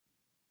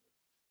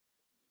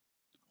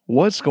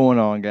What's going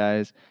on,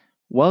 guys?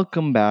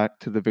 Welcome back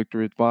to the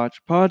Victory with Watch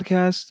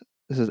podcast.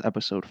 This is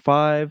episode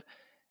 5,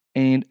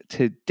 and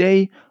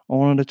today I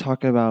wanted to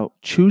talk about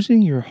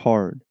choosing your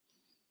hard.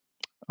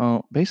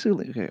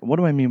 Basically, okay, what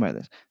do I mean by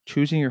this?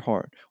 Choosing your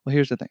hard. Well,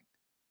 here's the thing: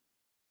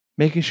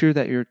 making sure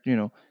that your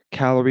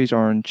calories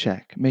are in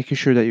check, making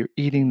sure that you're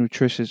eating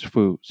nutritious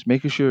foods,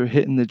 making sure you're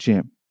hitting the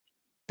gym.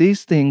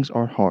 These things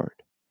are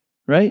hard,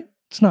 right?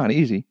 It's not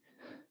easy,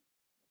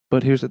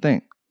 but here's the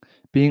thing: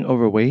 being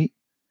overweight,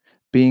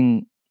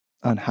 being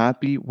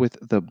unhappy with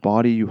the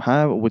body you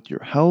have, with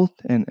your health,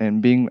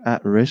 and being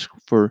at risk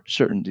for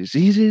certain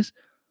diseases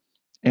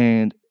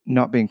and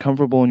not being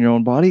comfortable in your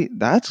own body,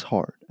 that's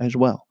hard as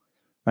well,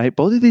 right?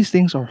 Both of these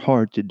things are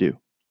hard to do,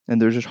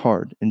 and they're just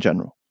hard in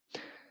general.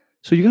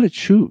 So you got to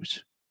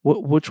choose.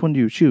 Which one do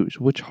you choose?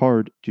 Which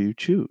hard do you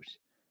choose?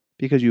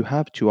 Because you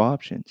have two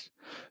options.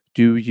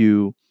 Do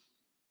you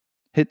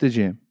hit the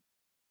gym?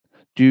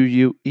 Do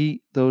you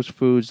eat those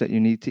foods that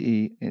you need to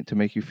eat and to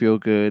make you feel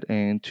good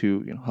and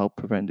to help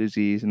prevent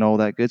disease and all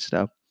that good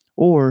stuff?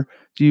 Or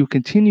do you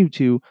continue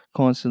to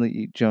constantly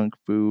eat junk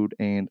food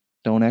and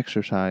don't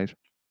exercise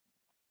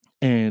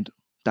and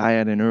die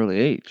at an early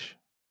age?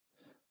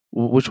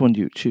 Which one do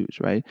you choose,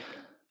 right?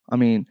 I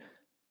mean,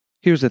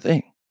 here's the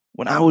thing.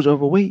 When I was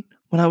overweight,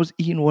 when I was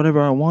eating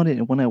whatever I wanted,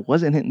 and when I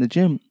wasn't hitting the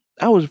gym,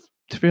 I was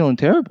feeling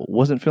terrible,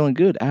 wasn't feeling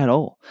good at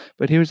all.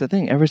 But here's the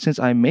thing, ever since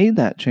I made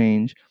that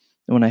change,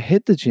 and when I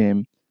hit the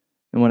gym,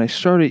 and when I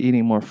started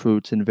eating more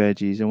fruits and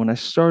veggies, and when I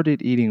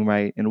started eating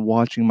right and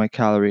watching my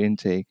calorie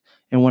intake,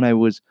 and when I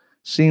was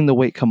seeing the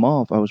weight come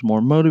off, I was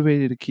more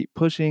motivated to keep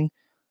pushing.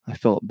 I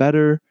felt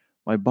better.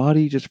 My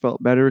body just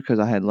felt better because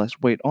I had less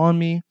weight on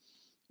me,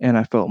 and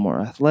I felt more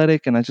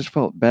athletic, and I just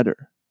felt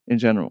better in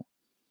general.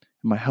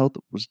 My health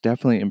was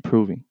definitely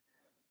improving.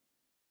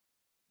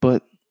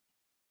 But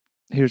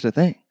here's the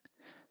thing,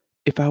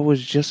 if I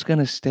was just going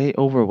to stay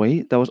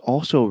overweight, that was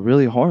also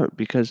really hard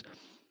because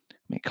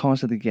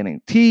constantly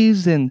getting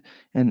teased and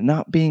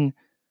not being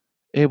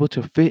able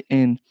to fit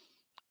in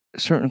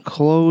certain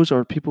clothes,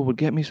 or people would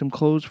get me some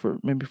clothes for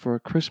maybe for a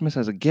Christmas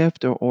as a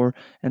gift, or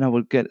and I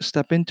would get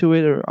step into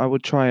it, or I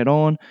would try it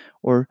on,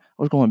 or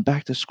I was going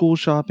back to school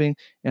shopping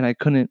and I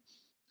couldn't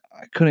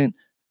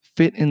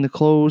fit in the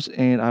clothes,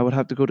 and I would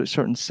have to go to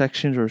certain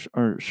sections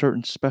or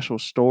certain special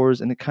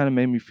stores, and it kind of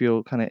made me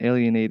feel kind of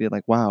alienated,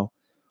 like, wow,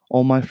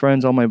 all my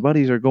friends, all my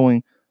buddies are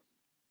going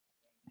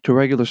to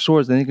regular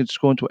stores, then you can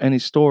just go into any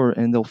store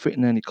and they'll fit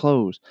in any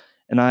clothes.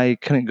 And I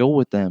couldn't go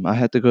with them. I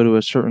had to go to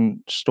a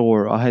certain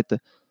store. I had to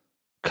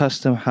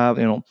custom have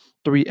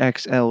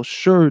 3XL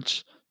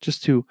shirts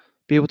just to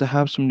be able to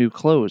have some new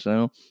clothes.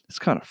 It's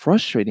kind of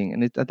frustrating,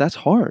 and that's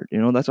hard.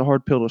 That's a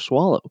hard pill to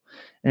swallow.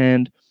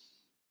 And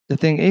the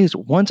thing is,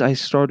 once I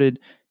started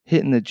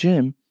hitting the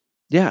gym,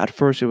 yeah, at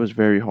first it was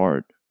very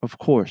hard, of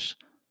course,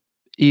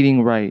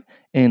 eating right,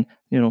 and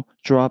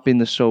dropping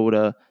the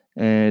soda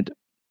and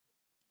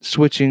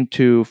switching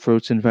to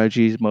fruits and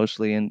veggies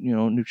mostly, and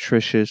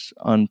nutritious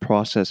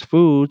unprocessed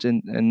foods,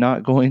 and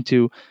not going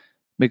to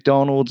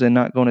McDonald's and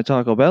not going to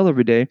Taco Bell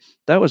every day.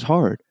 That was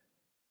hard,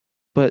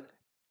 but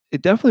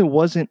it definitely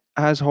wasn't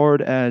as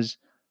hard as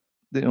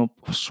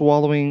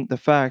swallowing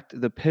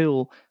the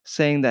pill,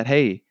 saying that,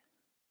 hey,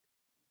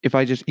 if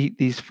I just eat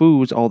these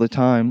foods all the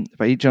time,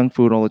 if I eat junk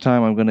food all the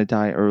time, I'm going to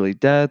die early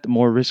death,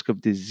 more risk of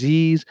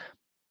disease.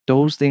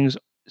 Those things,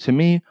 to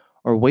me,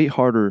 are way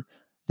harder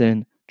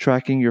than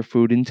tracking your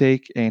food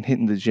intake and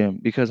hitting the gym,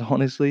 because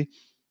honestly,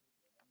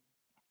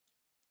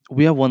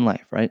 we have one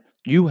life, right?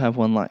 You have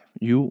one life.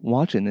 You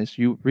watching this,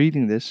 you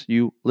reading this,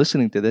 you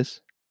listening to this,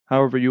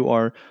 however you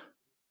are,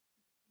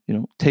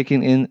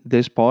 taking in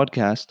this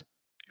podcast,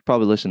 you're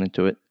probably listening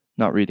to it,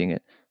 not reading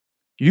it.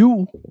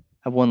 You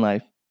have one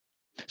life.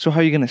 So how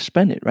are you going to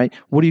spend it, right?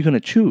 What are you going to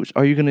choose?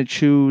 Are you going to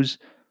choose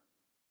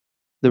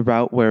the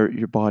route where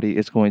your body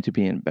is going to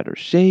be in better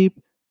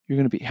shape? You're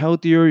going to be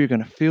healthier, you're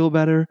going to feel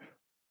better,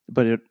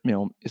 but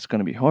it's going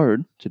to be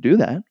hard to do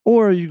that.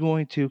 Or are you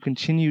going to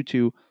continue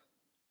to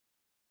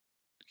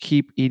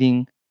keep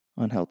eating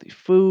unhealthy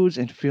foods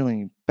and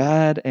feeling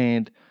bad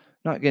and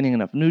not getting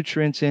enough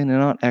nutrients in and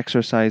not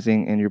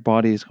exercising, and your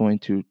body is going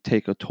to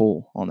take a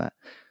toll on that?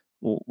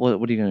 Well,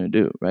 what are you going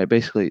to do, right?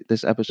 Basically,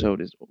 this episode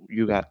is,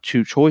 you got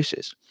two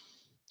choices.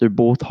 They're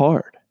both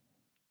hard.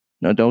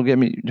 No, don't get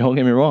me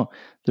wrong.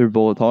 They're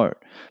both hard,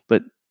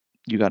 but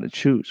you got to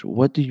choose.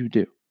 What do you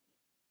do?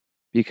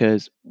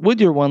 Because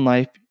with your one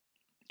life,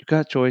 you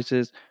got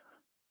choices.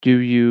 Do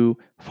you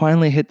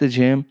finally hit the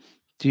gym?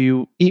 Do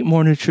you eat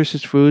more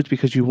nutritious foods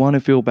because you want to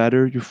feel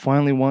better? You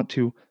finally want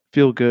to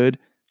feel good.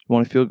 You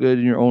want to feel good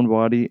in your own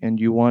body, and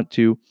you want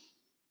to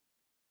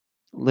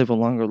live a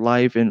longer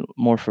life and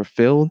more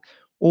fulfilled?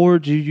 Or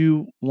do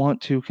you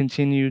want to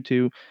continue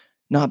to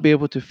not be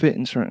able to fit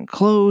in certain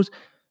clothes?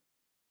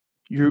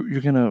 You're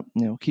gonna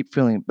keep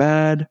feeling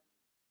bad.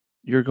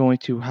 You're going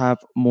to have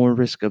more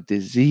risk of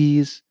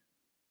disease.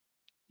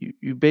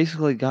 You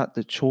basically got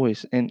the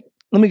choice. And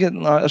I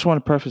just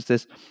want to preface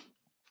this.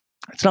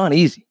 It's not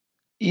easy.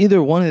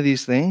 Either one of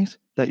these things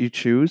that you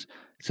choose,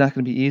 It's not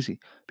going to be easy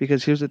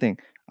because here's the thing.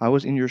 I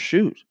was in your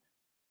shoes.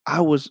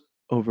 I was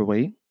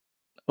overweight,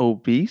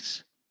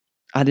 obese.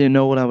 I didn't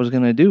know what I was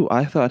going to do.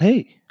 I thought,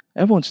 hey,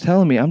 everyone's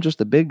telling me I'm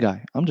just a big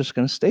guy. I'm just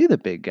going to stay the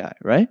big guy,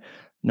 right?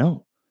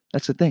 No,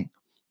 that's the thing.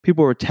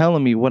 People were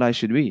telling me what I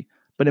should be.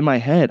 But in my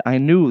head, I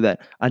knew that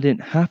I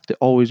didn't have to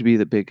always be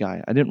the big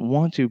guy. I didn't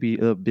want to be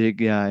a big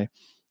guy,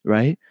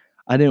 right?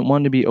 I didn't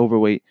want to be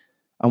overweight.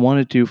 I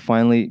wanted to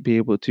finally be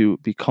able to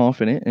be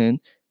confident and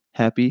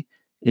happy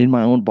in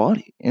my own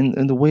body.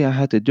 And the way I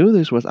had to do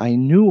this was I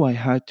knew I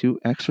had to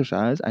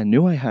exercise. I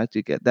knew I had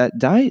to get that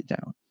diet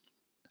down.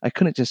 I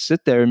couldn't just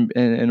sit there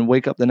and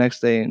wake up the next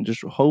day and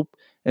just hope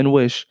and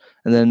wish.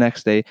 And then the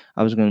next day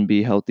I was going to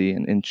be healthy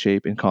and in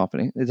shape and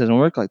confident. It doesn't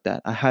work like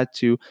that. I had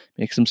to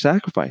make some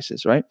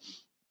sacrifices, right?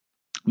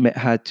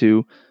 Had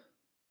to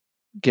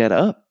get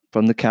up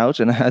from the couch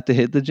and I had to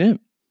hit the gym.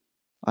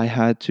 I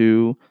had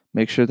to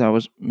make sure that I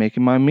was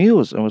making my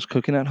meals. I was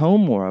cooking at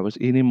home more. I was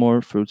eating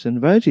more fruits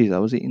and veggies. I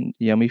was eating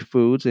yummy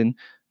foods and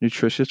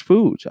nutritious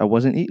foods. I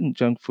wasn't eating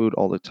junk food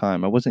all the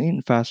time. I wasn't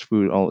eating fast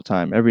food all the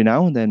time. Every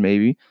now and then,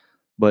 maybe,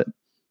 but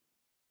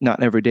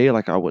not every day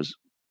like I was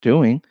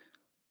doing.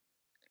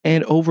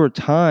 And over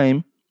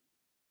time,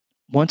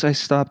 once I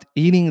stopped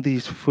eating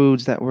these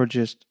foods that were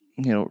just,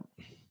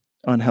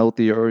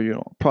 unhealthy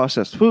or,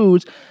 processed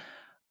foods,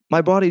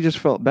 my body just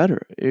felt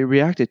better. It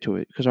reacted to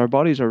it because our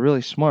bodies are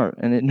really smart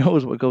and it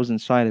knows what goes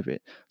inside of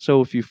it.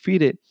 So if you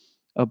feed it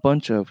a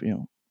bunch of,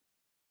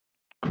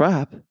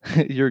 crap,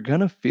 you're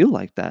gonna feel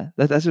like that.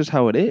 That's just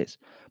how it is.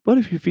 But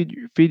if you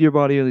feed your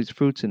body all these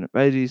fruits and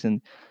veggies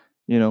and,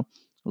 you know,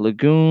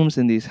 legumes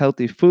and these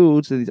healthy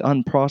foods, these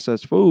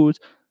unprocessed foods,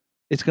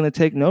 it's gonna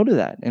take note of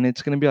that, and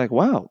it's gonna be like,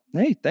 "Wow,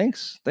 hey,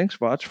 thanks,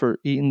 Voch, for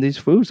eating these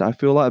foods. I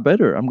feel a lot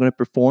better. I'm gonna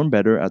perform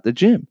better at the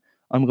gym.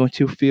 I'm going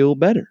to feel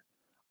better.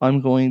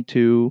 I'm going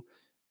to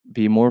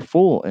be more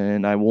full,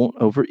 and I won't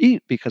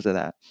overeat because of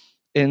that."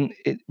 And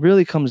it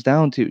really comes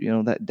down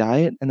to, that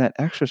diet and that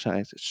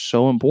exercise is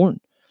so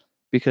important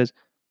because,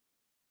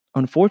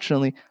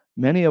 unfortunately,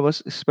 many of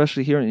us,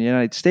 especially here in the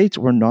United States,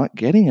 we're not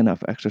getting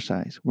enough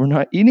exercise. We're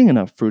not eating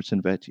enough fruits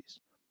and veggies,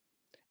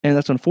 and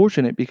that's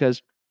unfortunate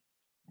because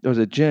there's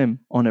a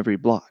gym on every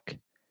block.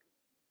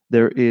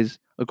 There is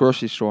a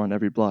grocery store on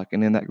every block.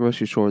 And in that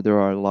grocery store, there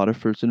are a lot of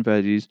fruits and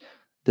veggies.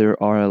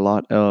 There are a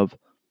lot of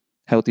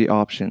healthy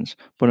options.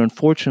 But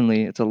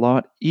unfortunately, it's a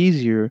lot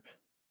easier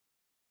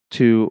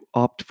to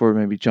opt for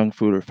maybe junk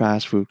food or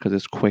fast food because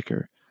it's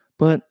quicker.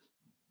 But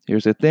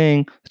here's the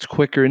thing, it's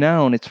quicker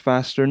now and it's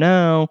faster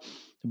now,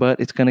 but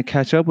it's going to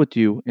catch up with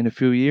you in a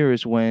few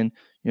years when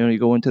you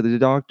go into the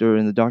doctor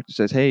and the doctor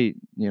says, hey,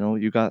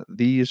 you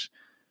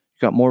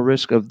got more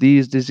risk of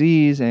these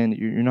disease and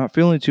you're not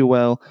feeling too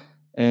well,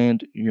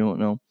 and you don't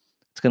know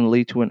it's going to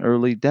lead to an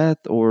early death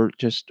or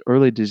just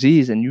early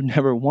disease, and you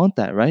never want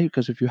that, right?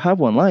 Because if you have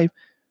one life,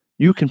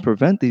 you can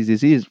prevent these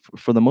diseases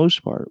for the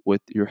most part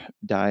with your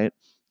diet,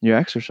 your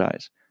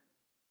exercise.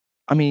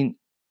 I mean,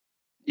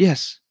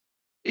 yes,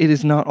 it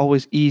is not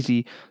always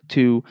easy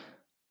to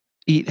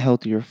eat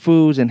healthier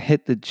foods and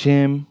hit the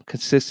gym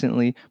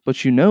consistently,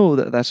 but you know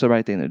that that's the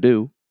right thing to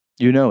do.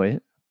 You know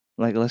it.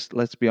 Like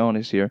let's be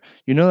honest here.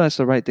 You know that's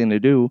the right thing to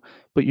do,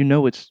 but you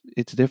know it's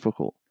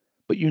difficult.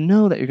 But you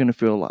know that you're going to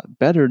feel a lot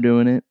better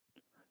doing it.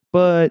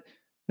 But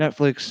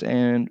Netflix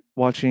and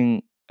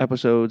watching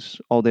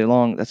episodes all day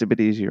long, that's a bit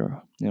easier.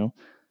 You,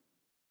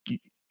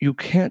 you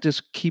can't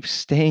just keep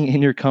staying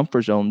in your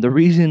comfort zone. The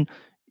reason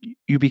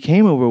you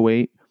became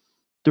overweight,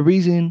 the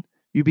reason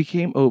you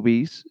became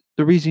obese,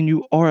 the reason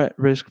you are at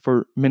risk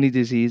for many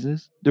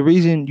diseases, the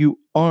reason you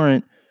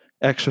aren't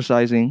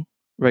exercising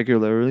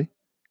regularly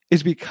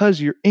is because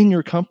you're in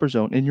your comfort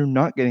zone and you're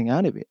not getting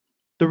out of it.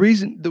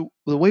 The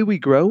way we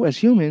grow as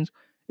humans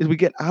is we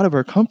get out of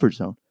our comfort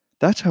zone.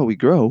 That's how we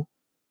grow.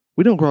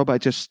 We don't grow by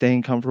just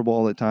staying comfortable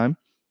all the time,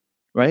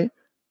 right?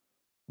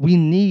 We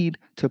need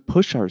to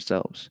push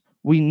ourselves.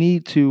 We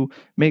need to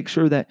make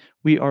sure that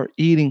we are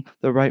eating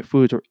the right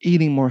foods or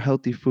eating more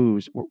healthy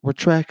foods. We're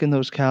tracking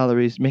those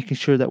calories, making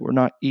sure that we're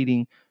not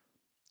eating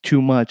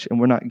too much and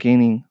we're not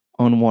gaining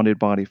unwanted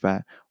body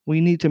fat.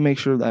 We need to make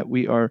sure that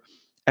we are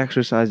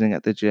exercising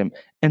at the gym.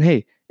 And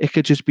hey, it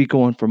could just be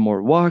going for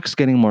more walks,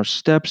 getting more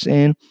steps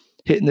in,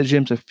 hitting the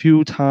gyms a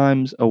few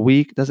times a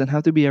week. Doesn't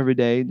have to be every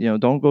day.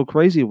 Don't go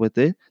crazy with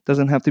it.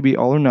 Doesn't have to be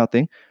all or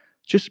nothing.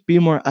 Just be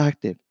more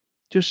active.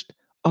 Just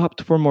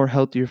opt for more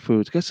healthier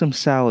foods. Get some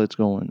salads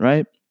going,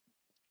 right?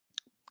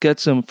 Get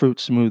some fruit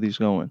smoothies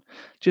going.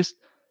 Just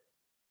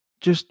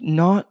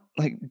not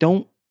like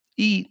don't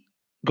eat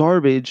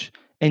garbage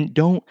and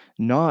don't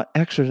not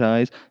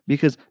exercise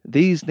because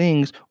these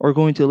things are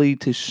going to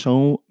lead to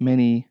so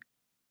many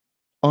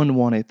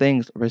unwanted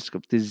things, risk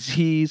of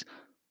disease,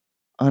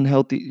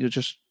 unhealthy,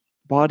 just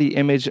body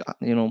image,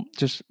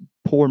 just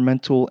poor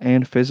mental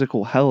and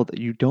physical health.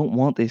 You don't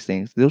want these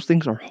things. Those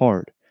things are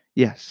hard,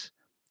 yes,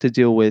 to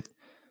deal with.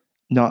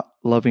 Not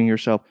loving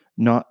yourself,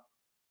 not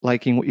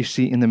liking what you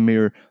see in the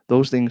mirror.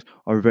 Those things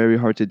are very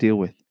hard to deal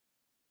with.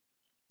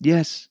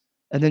 Yes.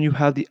 And then you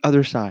have the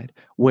other side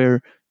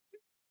where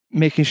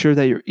making sure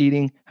that you're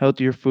eating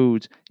healthier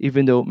foods,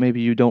 even though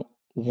maybe you don't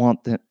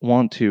want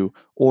to,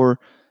 or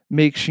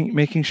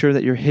making sure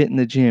that you're hitting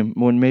the gym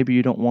when maybe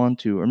you don't want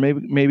to, or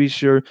maybe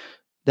sure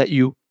that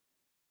you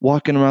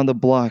walking around the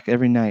block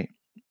every night.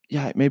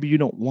 Yeah, maybe you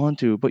don't want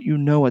to, but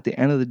at the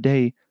end of the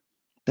day,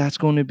 that's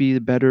going to be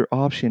the better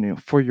option,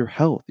 for your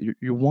health.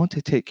 You want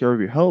to take care of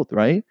your health,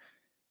 right?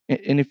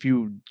 And if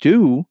you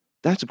do,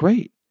 that's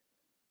great.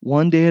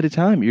 One day at a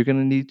time, you're going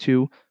to need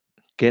to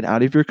get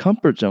out of your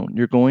comfort zone.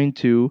 You're going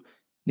to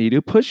need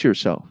to push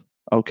yourself.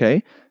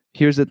 Okay.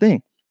 Here's the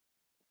thing,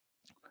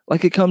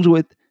 like it comes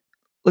with,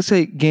 let's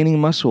say, gaining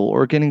muscle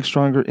or getting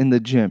stronger in the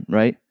gym,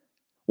 right?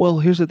 Well,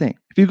 here's the thing,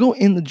 if you go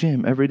in the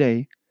gym every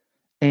day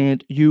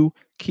and you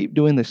keep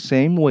doing the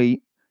same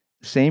weight,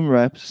 same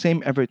reps,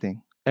 same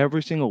everything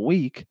every single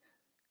week,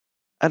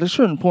 at a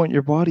certain point,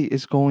 your body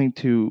is going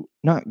to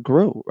not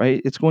grow,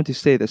 right? It's going to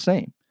stay the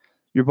same.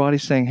 Your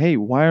body's saying, hey,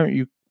 why aren't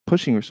you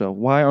pushing yourself?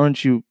 Why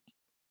aren't you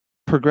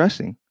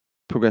progressing?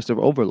 Progressive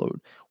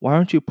overload. Why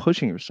aren't you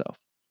pushing yourself?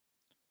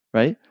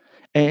 Right?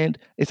 And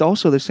it's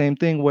also the same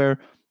thing where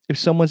if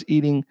someone's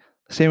eating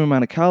the same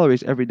amount of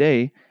calories every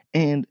day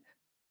and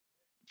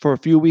for a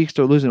few weeks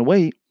they're losing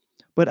weight,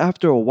 but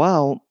after a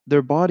while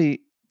their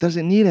body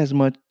doesn't need as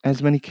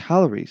many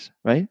calories,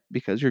 right?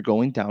 Because you're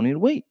going down in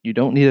weight. You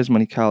don't need as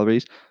many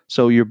calories.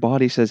 So your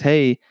body says,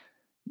 "Hey,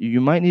 you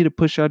might need to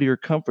push out of your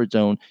comfort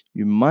zone.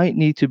 You might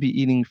need to be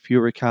eating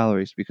fewer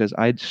calories because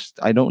I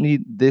don't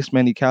need this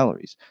many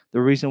calories."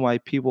 The reason why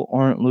people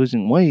aren't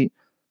losing weight,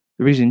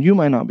 the reason you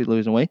might not be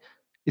losing weight,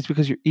 is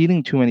because you're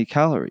eating too many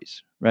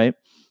calories, right?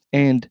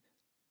 And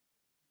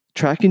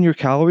tracking your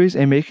calories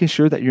and making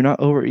sure that you're not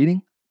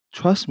overeating,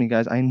 trust me,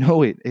 guys, I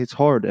know it's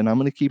hard, and I'm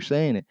gonna keep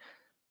saying it.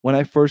 When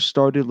I first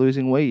started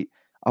losing weight,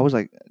 I was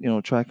like,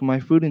 tracking my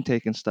food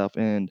intake and stuff,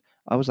 and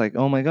I was like,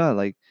 oh my god,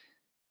 like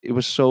it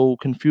was so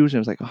confusing. It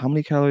was like, how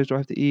many calories do I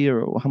have to eat,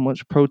 or how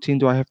much protein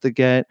do I have to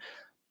get?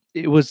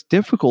 It was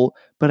difficult,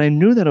 but I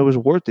knew that it was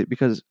worth it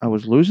because I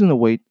was losing the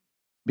weight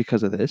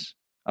because of this.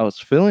 I was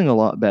feeling a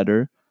lot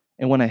better.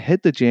 And when I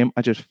hit the gym,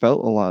 I just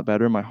felt a lot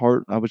better. My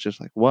heart, I was just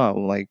like, wow,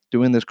 like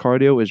doing this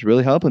cardio is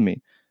really helping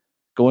me.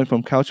 Going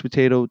from couch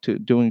potato to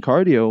doing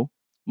cardio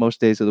most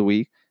days of the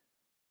week,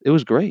 it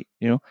was great.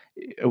 It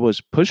was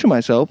pushing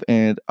myself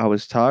and I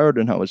was tired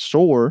and I was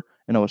sore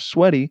and I was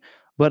sweaty.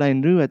 But I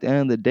knew at the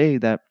end of the day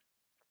that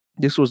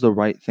this was the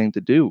right thing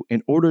to do.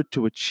 In order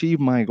to achieve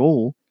my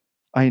goal,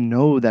 I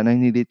know that I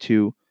needed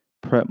to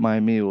prep my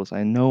meals.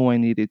 I know I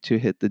needed to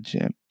hit the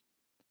gym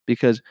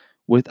because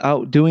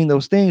without doing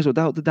those things,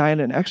 without the diet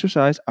and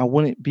exercise, I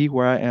wouldn't be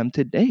where I am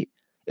today.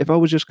 If I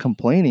was just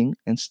complaining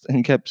and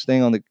kept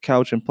staying on the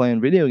couch and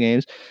playing video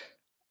games,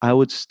 I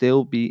would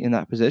still be in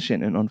that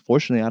position. And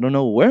unfortunately, I don't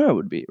know where I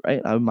would be,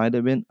 right? I might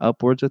have been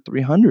upwards of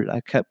 300.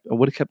 I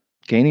would have kept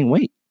gaining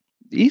weight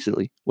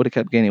easily, would have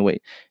kept gaining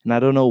weight. And I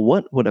don't know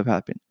what would have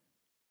happened.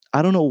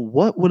 I don't know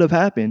what would have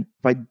happened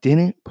if I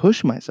didn't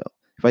push myself,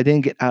 if I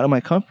didn't get out of my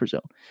comfort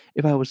zone.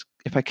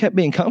 If I kept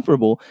being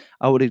comfortable,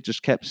 I would have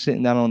just kept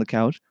sitting down on the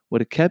couch,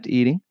 would have kept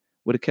eating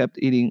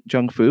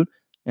junk food,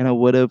 and I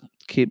would have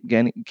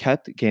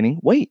kept gaining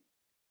weight.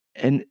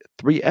 And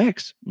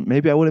 3x,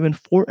 maybe I would have been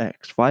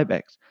 4x,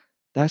 5x.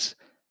 That's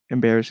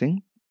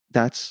embarrassing.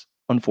 That's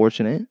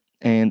unfortunate.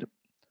 And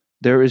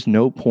there is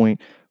no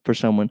point for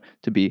someone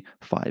to be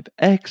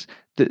 5x,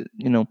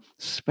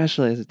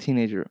 especially as a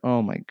teenager.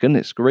 Oh my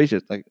goodness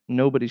gracious. Like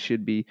nobody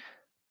should be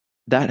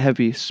that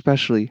heavy,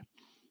 especially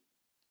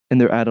in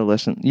their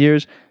adolescent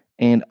years.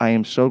 And I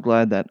am so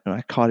glad that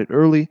I caught it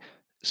early.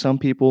 Some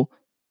people,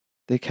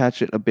 they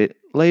catch it a bit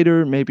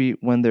later, maybe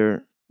when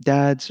they're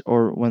dads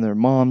or when they're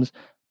moms,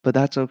 but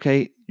that's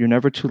okay. You're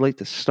never too late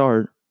to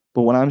start.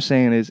 But what I'm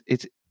saying is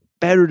it's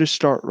better to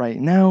start right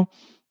now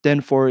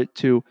than for it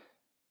to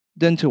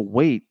than to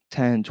wait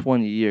 10,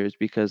 20 years,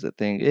 because the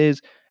thing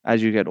is,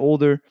 as you get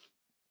older,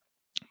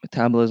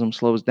 metabolism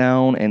slows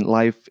down and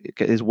life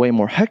is way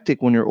more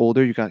hectic when you're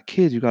older. You got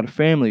kids, you got a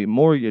family,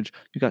 mortgage,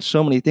 you got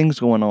so many things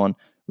going on,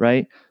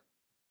 right?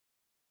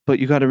 But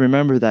you got to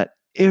remember that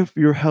if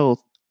your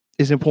health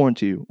is important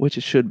to you, which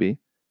it should be,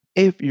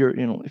 if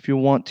you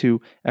want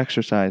to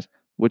exercise,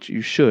 which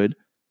you should,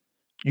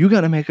 you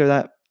got to make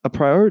that a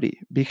priority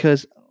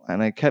because,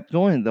 and I kept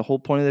going, the whole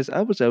point of this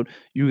episode,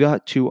 you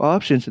got two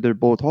options. They're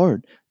both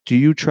hard. Do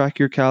you track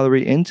your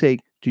calorie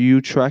intake? Do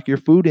you track your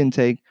food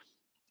intake?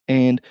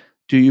 And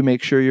do you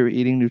make sure you're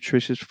eating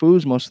nutritious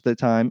foods most of the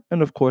time?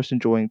 And of course,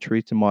 enjoying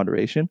treats in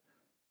moderation.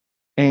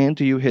 And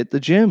do you hit the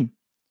gym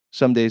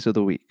some days of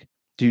the week?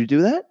 Do you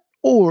do that?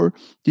 Or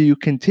do you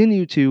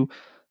continue to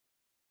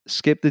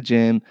skip the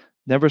gym,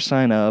 never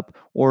sign up,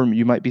 or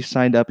you might be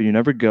signed up and you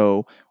never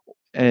go,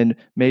 and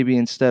maybe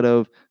instead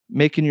of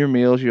making your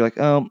meals, you're like,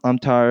 oh, I'm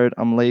tired,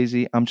 I'm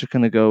lazy, I'm just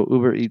gonna go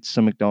Uber Eats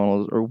some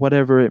McDonald's or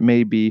whatever it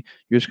may be.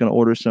 You're just gonna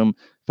order some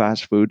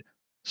fast food.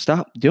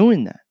 Stop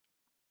doing that.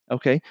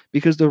 Okay?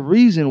 Because the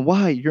reason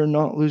why you're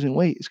not losing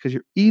weight is because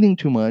you're eating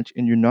too much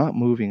and you're not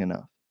moving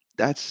enough.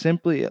 That's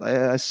simply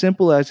as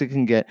simple as it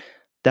can get.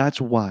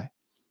 That's why.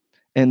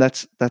 And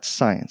that's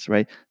science,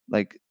 right?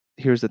 Like,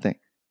 here's the thing.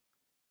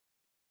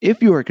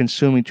 if you are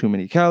consuming too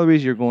many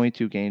calories, you're going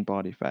to gain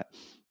body fat.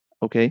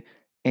 Okay.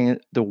 And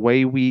the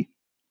way we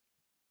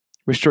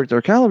restrict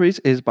our calories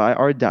is by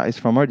our diets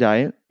from our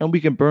diet, and we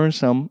can burn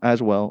some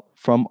as well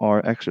from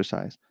our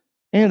exercise.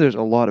 And there's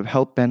a lot of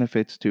health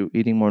benefits to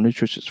eating more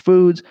nutritious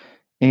foods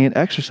and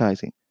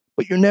exercising.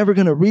 But you're never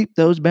going to reap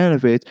those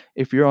benefits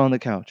if you're on the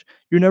couch.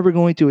 You're never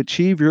going to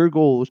achieve your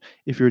goals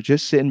if you're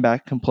just sitting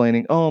back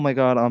complaining, "Oh my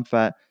god, I'm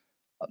fat.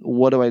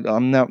 What do I do?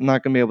 I'm not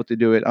going to be able to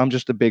do it. I'm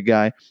just a big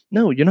guy."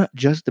 No, you're not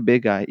just a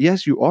big guy.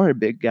 Yes, you are a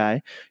big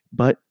guy,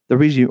 but the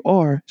reason you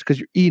are is because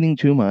you're eating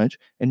too much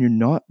and you're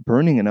not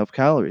burning enough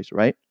calories,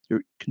 right?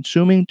 You're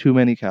consuming too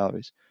many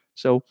calories.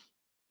 So,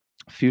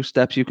 a few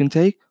steps you can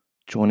take: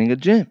 joining a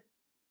gym,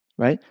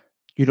 right?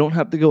 You don't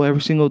have to go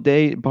every single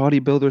day,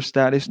 bodybuilder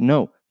status.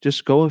 No,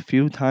 just go a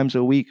few times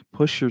a week,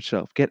 push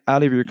yourself, get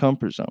out of your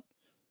comfort zone,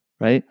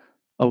 right?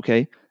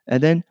 Okay.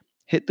 And then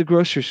hit the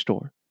grocery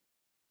store.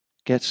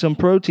 Get some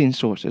protein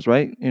sources,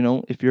 right?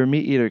 If you're a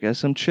meat eater, get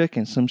some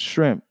chicken, some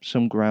shrimp,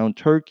 some ground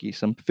turkey,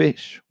 some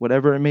fish,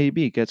 whatever it may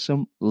be. Get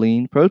some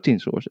lean protein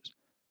sources.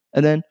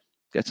 And then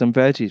get some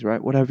veggies,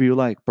 right? Whatever you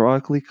like: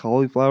 broccoli,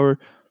 cauliflower,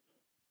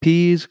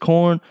 peas,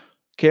 corn,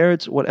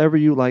 carrots, whatever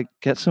you like.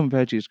 Get some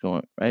veggies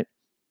going, right?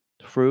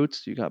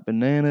 Fruits, you got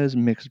bananas,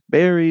 mixed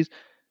berries.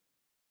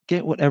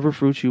 Get whatever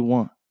fruits you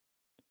want.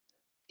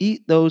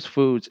 Eat those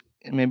foods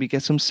and maybe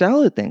get some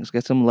salad things.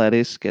 Get some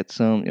lettuce, get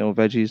some,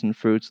 veggies and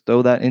fruits.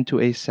 Throw that into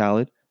a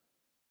salad.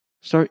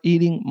 Start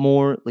eating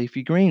more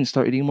leafy greens,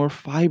 start eating more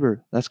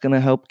fiber. That's going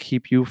to help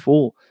keep you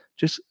full.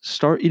 Just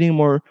start eating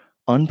more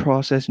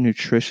unprocessed,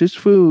 nutritious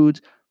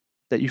foods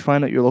that you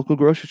find at your local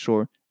grocery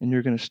store, and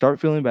you're going to start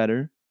feeling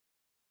better.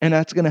 And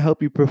that's going to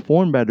help you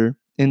perform better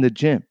in the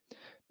gym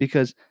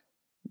because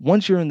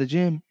once you're in the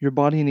gym, your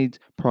body needs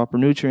proper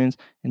nutrients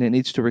and it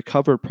needs to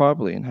recover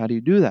properly. And how do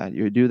you do that?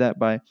 You do that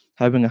by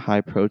having a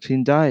high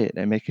protein diet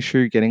and making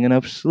sure you're getting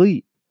enough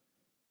sleep,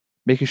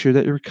 making sure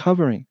that you're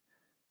recovering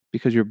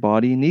because your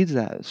body needs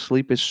that.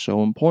 Sleep is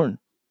so important.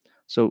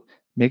 So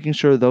making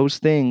sure those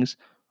things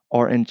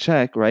are in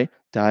check, right?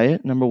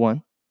 Diet, number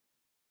one,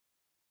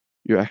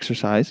 your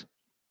exercise,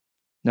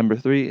 number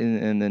three,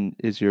 and then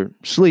is your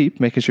sleep,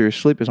 making sure your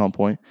sleep is on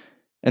point.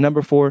 And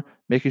number four,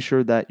 making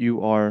sure that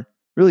you are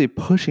really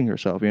pushing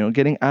yourself,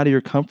 getting out of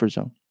your comfort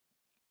zone.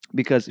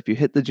 Because if you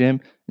hit the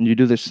gym and you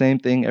do the same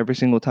thing every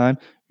single time,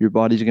 your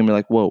body's gonna be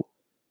like, whoa,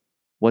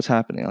 what's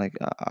happening? Like,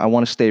 I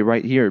wanna stay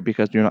right here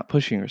because you're not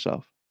pushing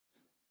yourself.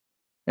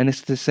 And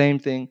it's the same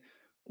thing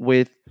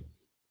with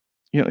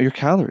your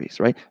calories,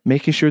 right?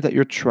 Making sure that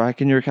you're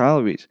tracking your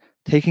calories,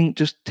 taking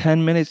just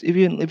 10 minutes,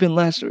 even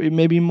less or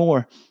maybe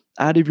more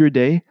out of your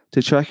day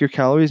to track your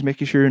calories,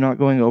 making sure you're not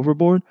going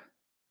overboard.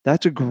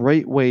 That's a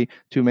great way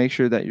to make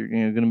sure that you're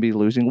going to be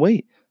losing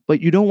weight. But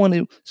you don't want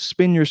to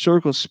spin your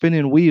circles,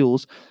 spinning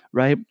wheels,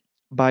 right?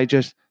 By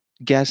just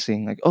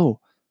guessing, like, oh,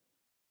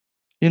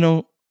 you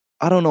know,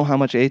 I don't know how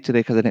much I ate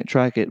today because I didn't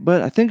track it,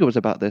 but I think it was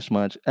about this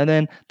much. And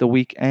then the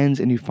week ends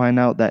and you find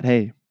out that,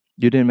 hey,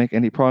 you didn't make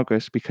any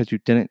progress because you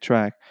didn't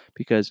track.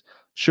 Because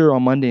sure,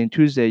 on Monday and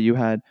Tuesday, you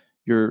had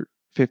your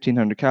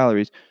 1,500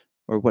 calories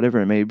or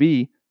whatever it may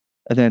be.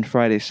 And then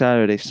Friday,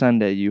 Saturday,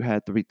 Sunday, you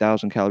had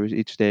 3,000 calories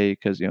each day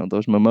because,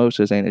 those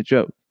mimosas ain't a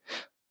joke.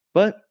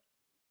 But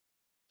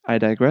I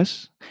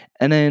digress.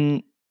 And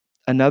then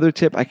another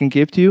tip I can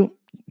give to you: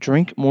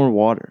 drink more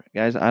water.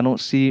 Guys, I don't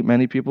see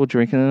many people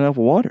drinking enough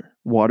water.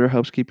 Water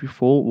helps keep you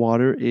full.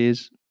 Water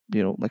is,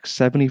 like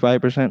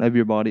 75% of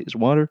your body is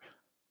water.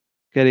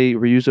 Get a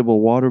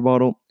reusable water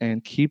bottle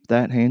and keep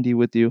that handy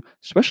with you,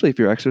 especially if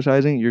you're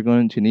exercising. You're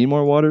going to need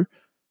more water.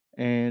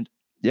 And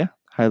yeah,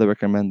 highly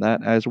recommend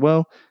that as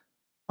well.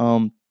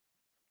 Um,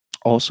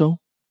 Also,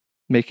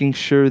 making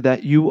sure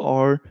that you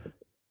are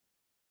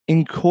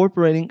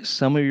incorporating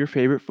some of your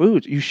favorite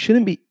foods. You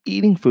shouldn't be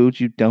eating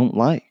foods you don't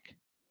like.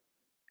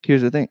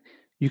 Here's the thing: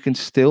 you can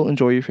still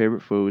enjoy your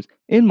favorite foods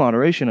in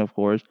moderation, of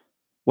course,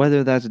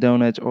 whether that's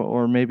donuts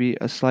or maybe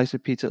a slice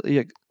of pizza.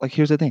 Like,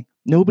 here's the thing: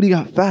 nobody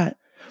got fat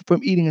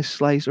from eating a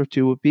slice or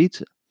two of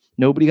pizza.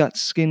 Nobody got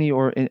skinny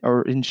or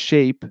in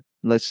shape,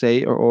 let's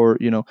say, or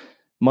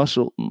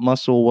muscle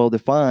well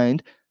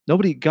defined.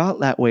 Nobody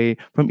got that way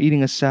from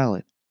eating a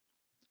salad.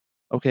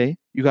 Okay?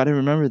 You got to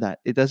remember that.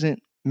 It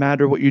doesn't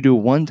matter what you do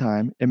one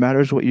time, it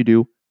matters what you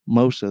do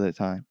most of the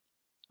time.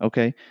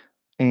 Okay?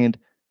 And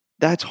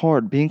that's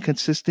hard. Being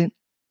consistent,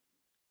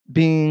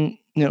 hitting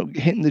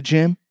the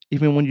gym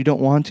even when you don't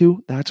want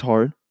to, that's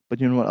hard. But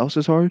you know what else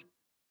is hard?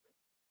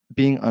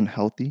 Being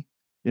unhealthy,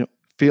 you know,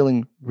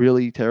 feeling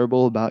really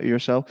terrible about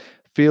yourself,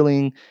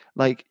 feeling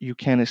like you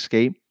can't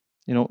escape,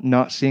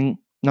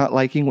 not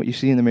liking what you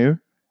see in the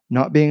mirror,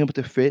 not being able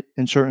to fit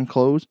in certain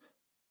clothes,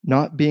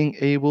 not being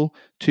able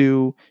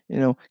to,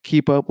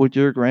 keep up with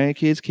your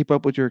grandkids, keep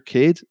up with your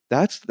kids.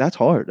 That's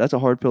hard. That's a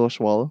hard pill to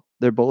swallow.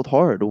 They're both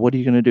hard. What are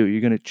you gonna do?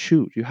 You're gonna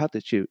choose. You have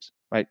to choose,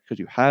 right? Because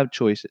you have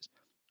choices.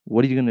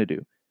 What are you gonna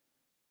do?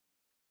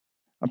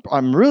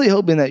 I'm really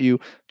hoping that you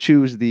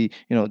choose the,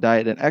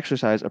 diet and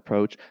exercise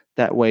approach.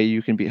 That way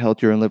you can be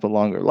healthier and live a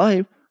longer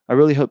life. I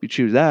really hope you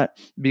choose that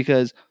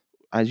because,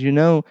 as you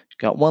know,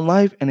 got one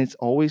life and it's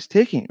always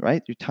ticking,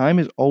 right? Your time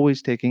is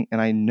always ticking.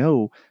 And I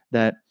know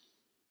that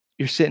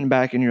you're sitting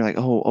back and you're like,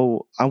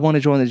 oh, I want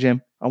to join the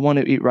gym. I want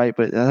to eat right,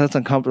 but that's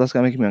uncomfortable. That's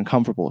gonna make me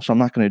uncomfortable. So I'm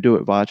not gonna do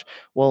it, Vach.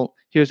 Well,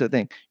 here's the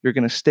thing. You're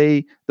gonna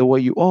stay the way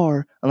you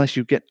are unless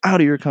you get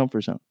out of your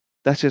comfort zone.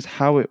 That's just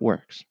how it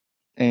works.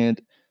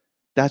 And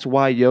that's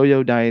why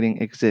yo-yo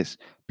dieting exists.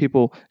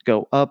 People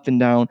go up and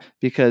down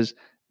because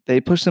they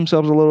push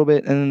themselves a little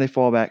bit and then they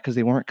fall back because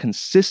they weren't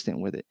consistent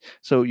with it.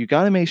 So you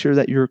got to make sure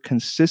that you're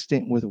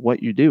consistent with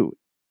what you do.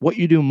 What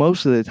you do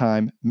most of the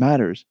time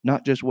matters,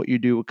 not just what you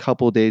do a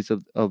couple of days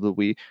of the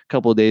week, a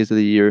couple of days of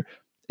the year.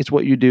 It's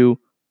what you do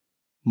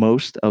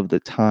most of the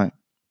time.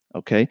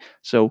 Okay.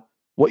 So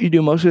what you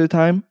do most of the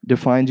time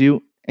defines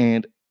you,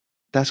 and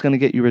that's going to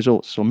get you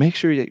results. So make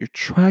sure that you're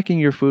tracking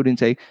your food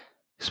intake,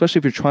 especially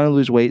if you're trying to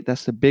lose weight.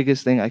 That's the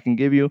biggest thing I can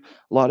give you.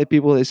 A lot of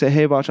people, they say,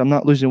 hey, Vach, I'm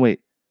not losing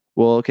weight.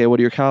 Well, okay, what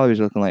are your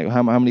calories looking like?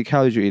 How many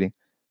calories are you eating?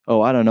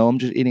 Oh, I don't know. I'm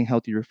just eating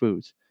healthier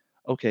foods.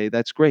 Okay,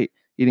 that's great.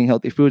 Eating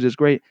healthy foods is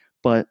great,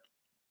 but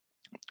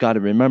got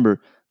to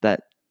remember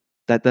that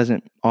that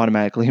doesn't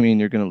automatically mean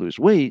you're going to lose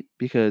weight,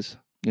 because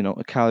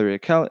a calorie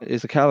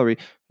is a calorie.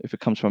 If it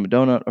comes from a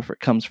donut or if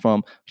it comes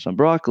from some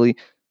broccoli,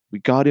 we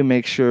got to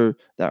make sure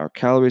that our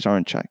calories are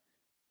in check.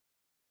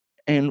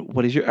 And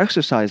what is your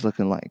exercise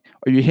looking like?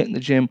 Are you hitting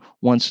the gym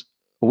once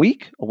a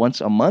week or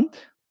once a month?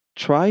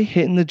 Try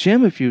hitting the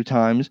gym a few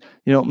times.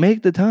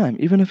 Make the time,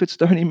 even if it's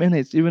 30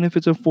 minutes, even if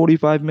it's a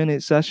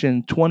 45-minute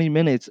session, 20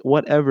 minutes,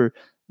 whatever.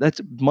 That's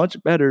much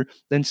better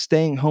than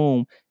staying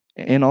home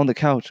and on the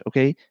couch,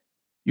 okay?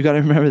 You got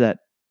to remember that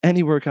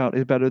any workout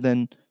is better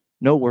than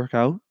no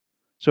workout.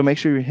 So make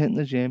sure you're hitting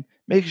the gym,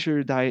 make sure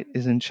your diet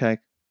is in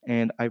check,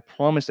 and I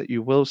promise that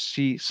you will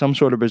see some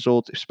sort of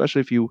results,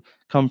 especially if you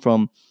come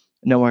from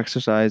no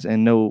exercise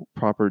and no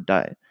proper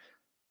diet.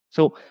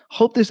 So,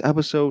 hope this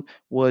episode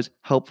was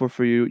helpful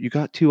for you. You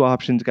got two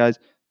options, guys.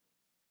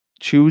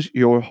 Choose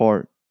your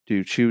heart. Do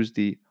you choose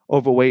the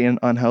overweight and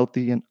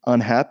unhealthy and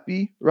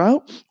unhappy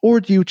route, or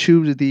do you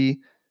choose the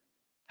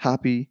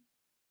happy,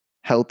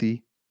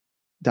 healthy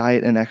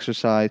diet and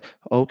exercise?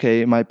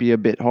 Okay, it might be a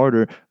bit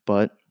harder,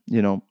 but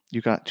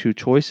you got two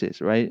choices,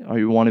 right? Or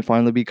you want to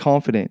finally be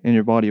confident in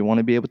your body. You want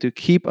to be able to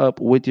keep up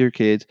with your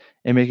kids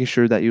and making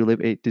sure that you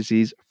live a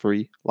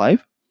disease-free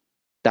life.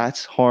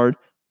 That's hard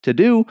to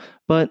do,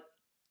 but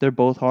they're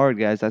both hard,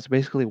 guys. That's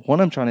basically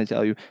what I'm trying to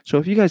tell you. So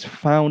if you guys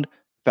found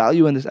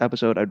value in this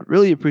episode, I'd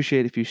really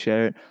appreciate if you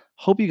share it.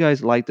 Hope you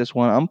guys like this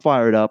one. I'm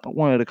fired up. I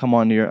wanted to come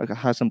on here. I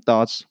had some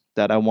thoughts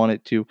that I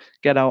wanted to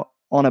get out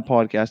on a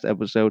podcast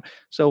episode.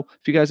 So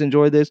if you guys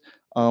enjoyed this,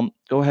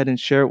 go ahead and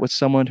share it with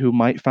someone who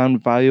might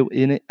find value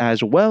in it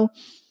as well.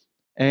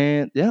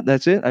 And yeah,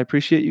 that's it. I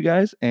appreciate you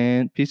guys,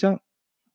 and peace out.